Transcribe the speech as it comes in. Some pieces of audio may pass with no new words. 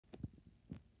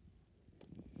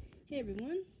Hey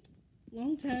everyone,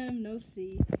 long time no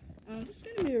see. This is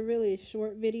gonna be a really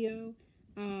short video.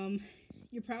 Um,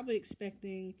 you're probably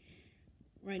expecting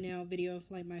right now a video of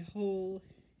like my whole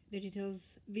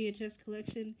VeggieTales VHS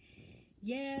collection.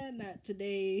 Yeah, not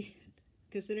today.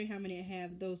 Considering how many I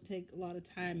have, those take a lot of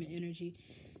time and energy.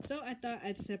 So I thought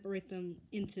I'd separate them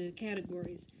into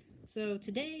categories. So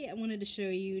today I wanted to show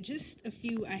you just a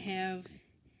few I have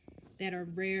that are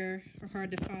rare or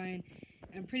hard to find.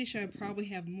 I'm pretty sure I probably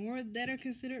have more that are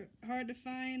considered hard to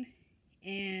find.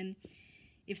 And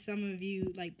if some of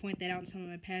you like point that out in some of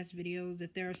my past videos,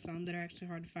 that there are some that are actually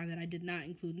hard to find that I did not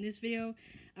include in this video,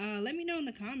 let me know in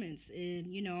the comments, and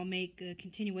I'll make a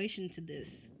continuation to this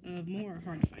of more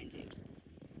hard to find tapes.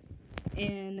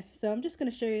 And so I'm just going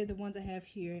to show you the ones I have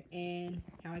here and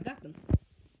how I got them.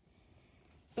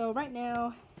 So right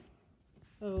now,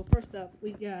 first up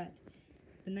we got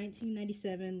the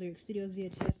 1997 Lyric Studios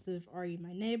VHS of Are You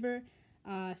My Neighbor.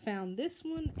 I found this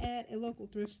one at a local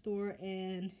thrift store,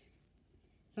 and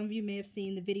some of you may have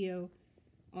seen the video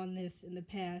on this in the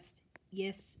past.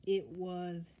 Yes, it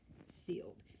was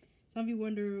sealed. Some of you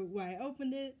wonder why I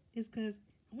opened it. It's because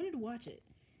I wanted to watch it.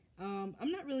 I'm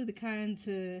not really the kind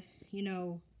to,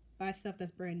 buy stuff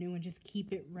that's brand new and just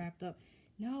keep it wrapped up.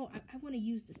 No, I want to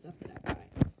use the stuff that I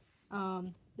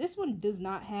buy. This one does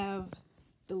not have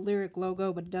the Lyric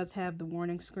logo, but it does have the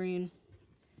warning screen.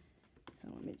 So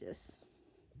let me just...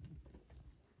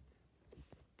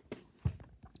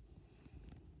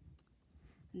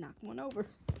 knock one over.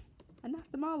 I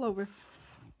knocked them all over.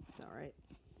 It's alright.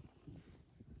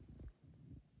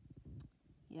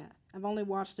 Yeah, I've only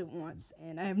watched it once,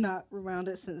 and I have not rewound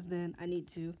it since then. I need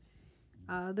to.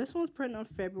 This one's printed on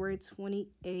February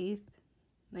 28th,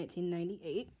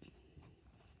 1998.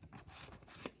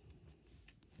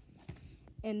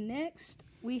 And next,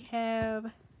 we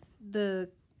have the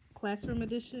classroom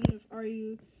edition of Are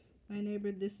You My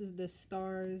Neighbor? This is the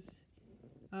Stars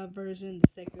version, the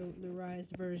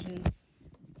secularized version.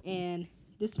 And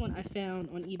this one I found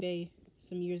on eBay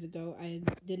some years ago. I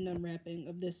did an unwrapping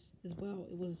of this as well.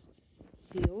 It was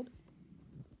sealed.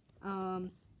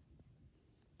 One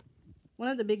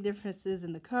of the big differences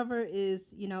in the cover is,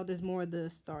 there's more of the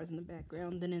stars in the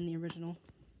background than in the original.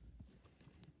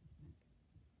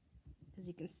 As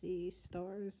you can see,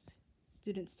 stars,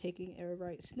 students taking a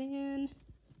right stand.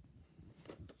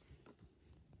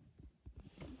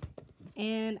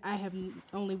 And I have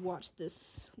only watched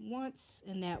this once,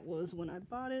 and that was when I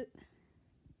bought it.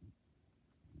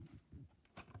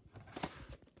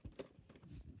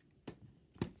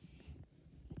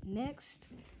 Next,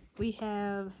 we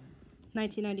have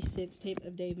 1996 tape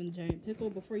of Dave and the Giant Pickle.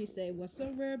 Before you say, what's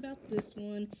so rare about this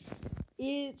one?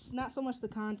 It's not so much the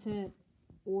content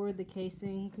or the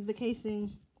casing, because the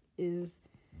casing is,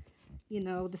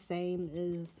 the same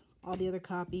as all the other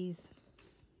copies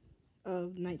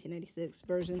of 1996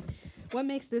 version. What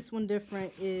makes this one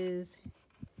different is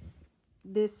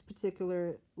this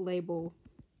particular label,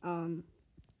 in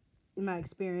my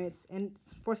experience, and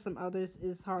for some others,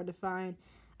 is hard to find.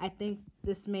 I think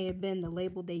this may have been the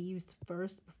label they used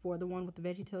first before the one with the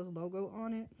VeggieTales logo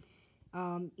on it.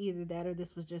 Either that or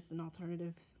this was just an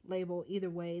alternative label. Either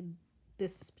way,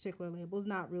 this particular label is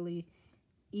not really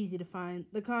easy to find.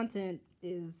 The content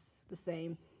is the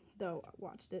same, though I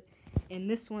watched it. And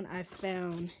this one I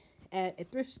found at a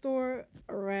thrift store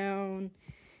around,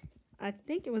 I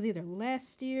think it was either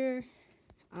last year.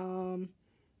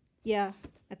 Yeah,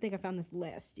 I think I found this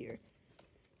last year.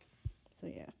 So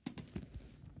yeah.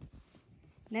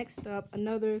 Next up,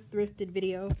 another thrifted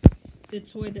video. The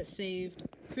Toy That Saved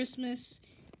Christmas.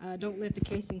 Don't let the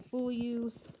casing fool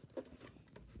you.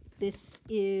 This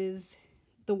is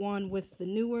the one with the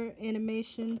newer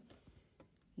animation,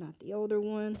 not the older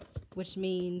one, which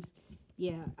means,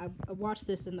 yeah, I watched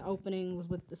this in the opening, was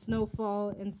with the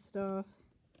snowfall and stuff.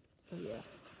 So yeah,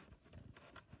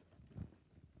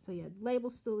 the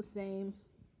label's still the same,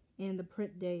 and the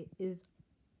print date is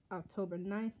October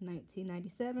 9th,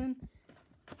 1997.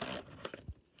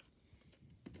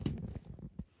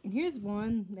 And here's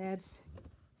one that's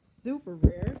super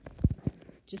rare,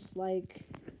 just like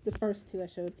the first two I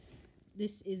showed.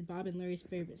 This is Bob and Larry's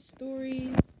Favorite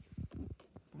Stories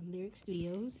from Lyric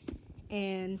Studios.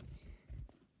 And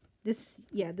this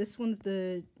one's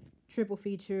the triple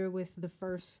feature with the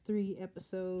first 3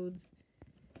 episodes.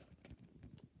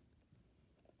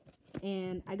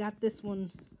 And I got this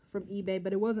one from eBay,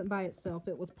 but it wasn't by itself.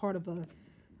 It was part of a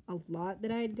lot that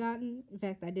I had gotten. In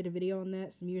fact, I did a video on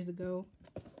that some years ago.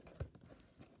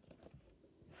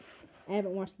 I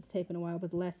haven't watched this tape in a while, but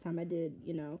the last time I did,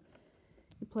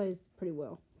 it plays pretty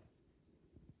well.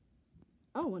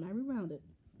 Oh, and I rewound it.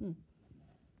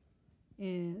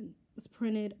 And was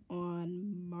printed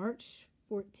on March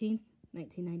 14th,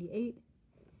 1998.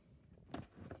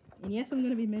 And yes, I'm going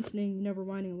to be mentioning,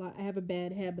 rewinding a lot. I have a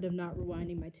bad habit of not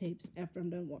rewinding my tapes after I'm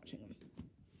done watching them.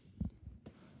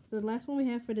 So the last one we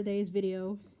have for today's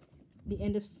video, The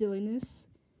End of Silliness.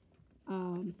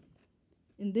 And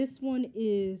this one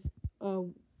is a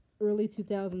early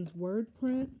 2000s Word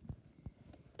print.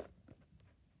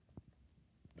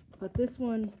 But this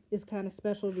one is kind of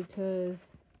special because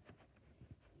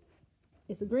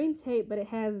it's a green tape, but it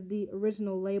has the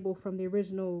original label from the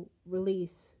original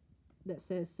release that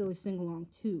says Silly Sing Along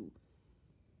 2.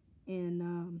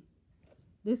 And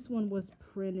this one was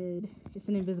printed, it's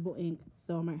in invisible ink,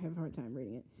 so I might have a hard time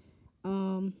reading it.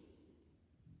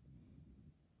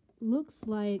 Looks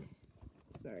like,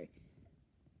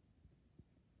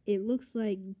 it looks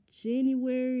like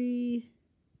January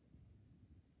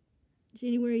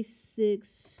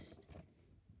 6th,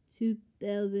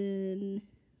 2000,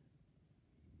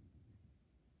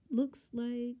 looks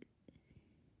like,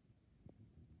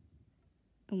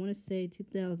 I want to say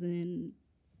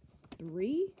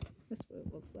 2003. That's what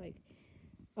it looks like.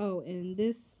 Oh, and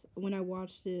this, when I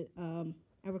watched it,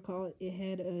 I recall it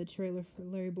had a trailer for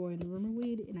Larry Boy and the Rumor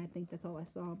Weed, and I think that's all I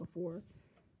saw before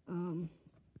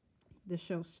the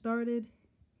show started.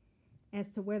 As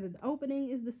to whether the opening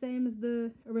is the same as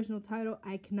the original title,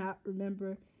 I cannot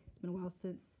remember. It's been a while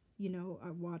since,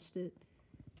 I watched it.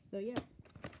 So, yeah.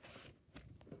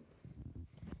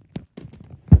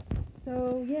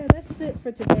 So, yeah, that's it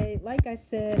for today. Like I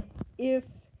said, if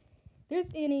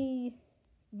there's any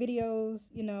videos,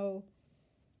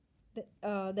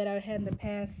 that I had in the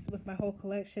past with my whole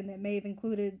collection that may have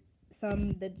included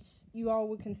some that you all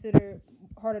would consider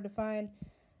harder to find,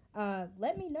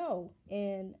 let me know,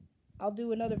 and I'll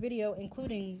do another video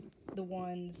including the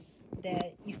ones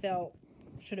that you felt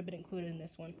should have been included in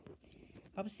this one.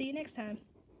 Hope to see you next time.